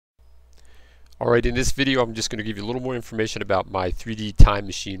Alright, in this video I'm just going to give you a little more information about my 3D Time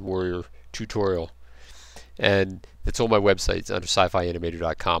Machine Warrior tutorial. And it's on my website. It's under sci-fi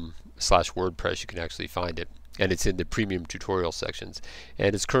animator.com/WordPress. You can actually find it. And it's in the premium tutorial sections.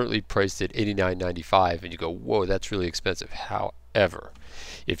 And it's currently priced at $89.95. And you go, whoa, that's really expensive. However,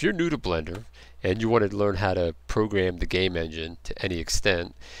 if you're new to Blender and you want to learn how to program the game engine to any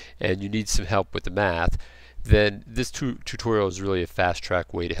extent, and you need some help with the math, then this tutorial is really a fast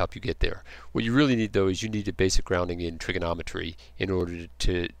track way to help you get there. What you really need though is you need a basic grounding in trigonometry in order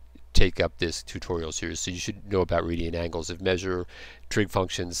to take up this tutorial series. So you should know about radian angles of measure, trig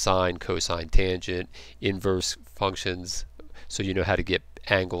functions, sine, cosine, tangent, inverse functions, so you know how to get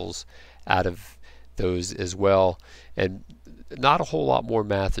angles out of those as well. And not a whole lot more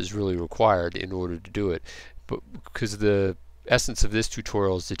math is really required in order to do it, but because the essence of this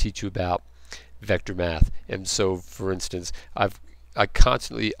tutorial is to teach you about vector math. And so, for instance, I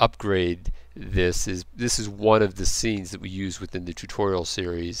constantly upgrade this is one of the scenes that we use within the tutorial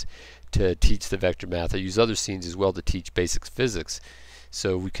series to teach the vector math. I use other scenes as well to teach basic physics,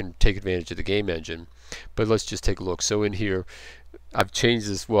 so we can take advantage of the game engine. But let's just take a look. So in here I've changed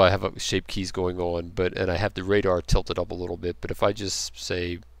this. Well, I have shape keys going on, and I have the radar tilted up a little bit. But if I just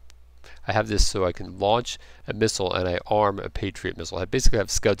say I have this so I can launch a missile and I arm a Patriot missile. I basically have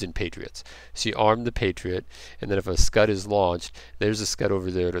Scuds and Patriots. So you arm the Patriot, and then if a Scud is launched, there's a Scud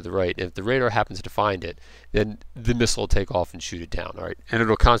over there to the right. And if the radar happens to find it, then the missile will take off and shoot it down. All right, and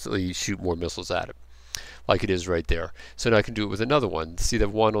it'll constantly shoot more missiles at it, like it is right there. So now I can do it with another one. See the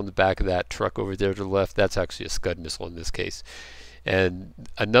one on the back of that truck over there to the left? That's actually a Scud missile in this case. And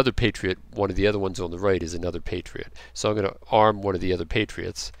another Patriot, one of the other ones on the right, is another Patriot. So I'm going to arm one of the other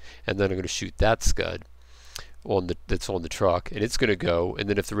Patriots, and then I'm going to shoot that Scud that's on the truck, and it's going to go. And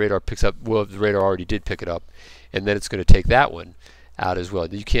then if the radar picks up, well, the radar already did pick it up, and then it's going to take that one out as well.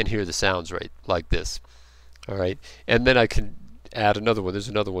 You can't hear the sounds right like this. All right, and then I can add another one. There's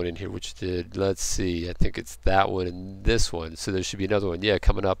another one in here which did, let's see, I think it's that one and this one. So there should be another one, yeah,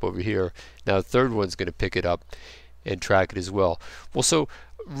 coming up over here. Now the third one's going to pick it up and track it as well. Well, so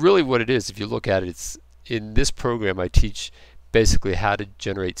really what it is, if you look at it, it's in this program I teach basically how to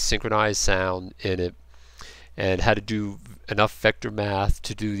generate synchronized sound in it and how to do enough vector math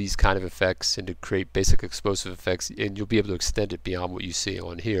to do these kind of effects and to create basic explosive effects, and you'll be able to extend it beyond what you see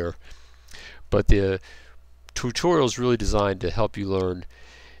on here. But the tutorial is really designed to help you learn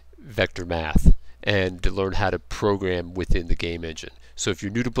vector math and to learn how to program within the game engine. So if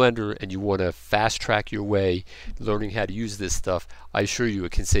you're new to Blender and you want to fast track your way learning how to use this stuff, I assure you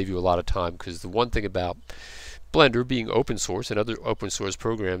it can save you a lot of time, because the one thing about Blender being open source and other open source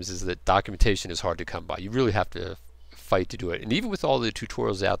programs is that documentation is hard to come by. You really have to fight to do it. And even with all the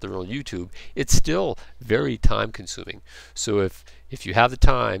tutorials out there on YouTube, it's still very time consuming. So if you have the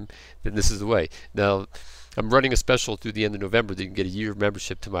time, then this is the way. Now, I'm running a special through the end of November that you can get a year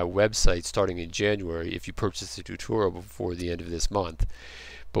membership to my website starting in January if you purchase the tutorial before the end of this month.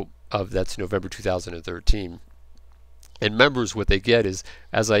 But that's November 2013. And members, what they get is,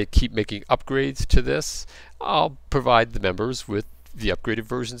 as I keep making upgrades to this, I'll provide the members with the upgraded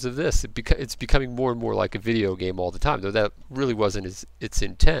versions of this. It's becoming more and more like a video game all the time, though that really wasn't its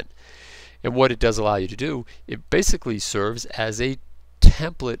intent. And what it does allow you to do, it basically serves as a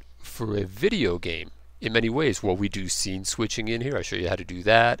template for a video game. In many ways, well, we do scene switching in here. I show you how to do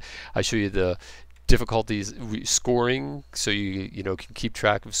that. I show you the difficulties scoring, so you know can keep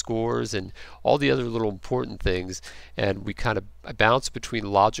track of scores and all the other little important things. And we kind of bounce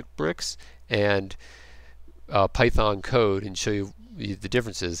between logic bricks and Python code and show you the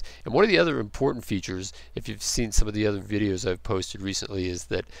differences. And one of the other important features, if you've seen some of the other videos I've posted recently, is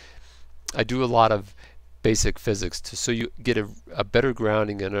that I do a lot of basic physics so you get a better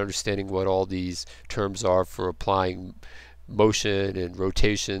grounding and understanding what all these terms are for applying motion and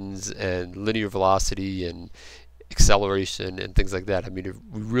rotations and linear velocity and acceleration and things like that. I mean,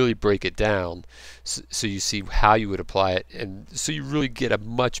 we really break it down so you see how you would apply it, and so you really get a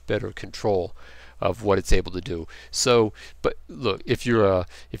much better control of what it's able to do. So, but look, if you're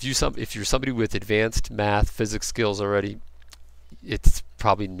somebody with advanced math physics skills already, it's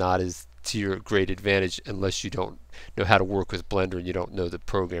probably not as to your great advantage unless you don't know how to work with Blender and you don't know the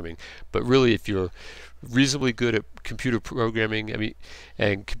programming. But really, if you're reasonably good at computer programming,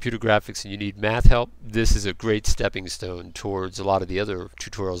 and computer graphics, and you need math help, this is a great stepping stone towards a lot of the other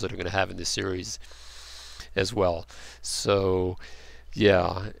tutorials that are going to have in this series as well. So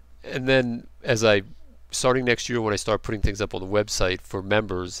yeah, and then starting next year when I start putting things up on the website for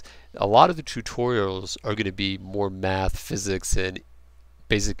members, a lot of the tutorials are going to be more math, physics, and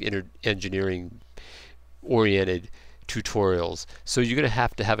basic engineering oriented tutorials. So you're going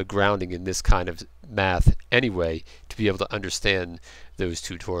to have a grounding in this kind of math anyway to be able to understand those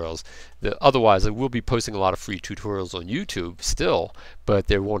tutorials. Otherwise, I will be posting a lot of free tutorials on YouTube still, but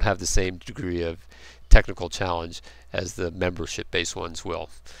they won't have the same degree of technical challenge as the membership-based ones will.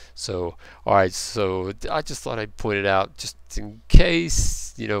 So, all right, so I just thought I'd point it out just in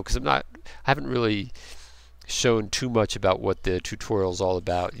case, you know, because I haven't really shown too much about what the tutorial is all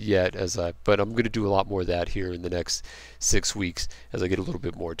about yet, but I'm going to do a lot more of that here in the next 6 weeks as I get a little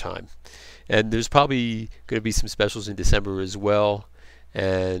bit more time. And there's probably going to be some specials in December as well,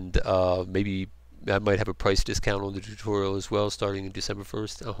 and maybe I might have a price discount on the tutorial as well starting in December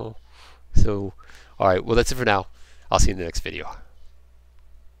 1st. So, all right, well, that's it for now. I'll see you in the next video.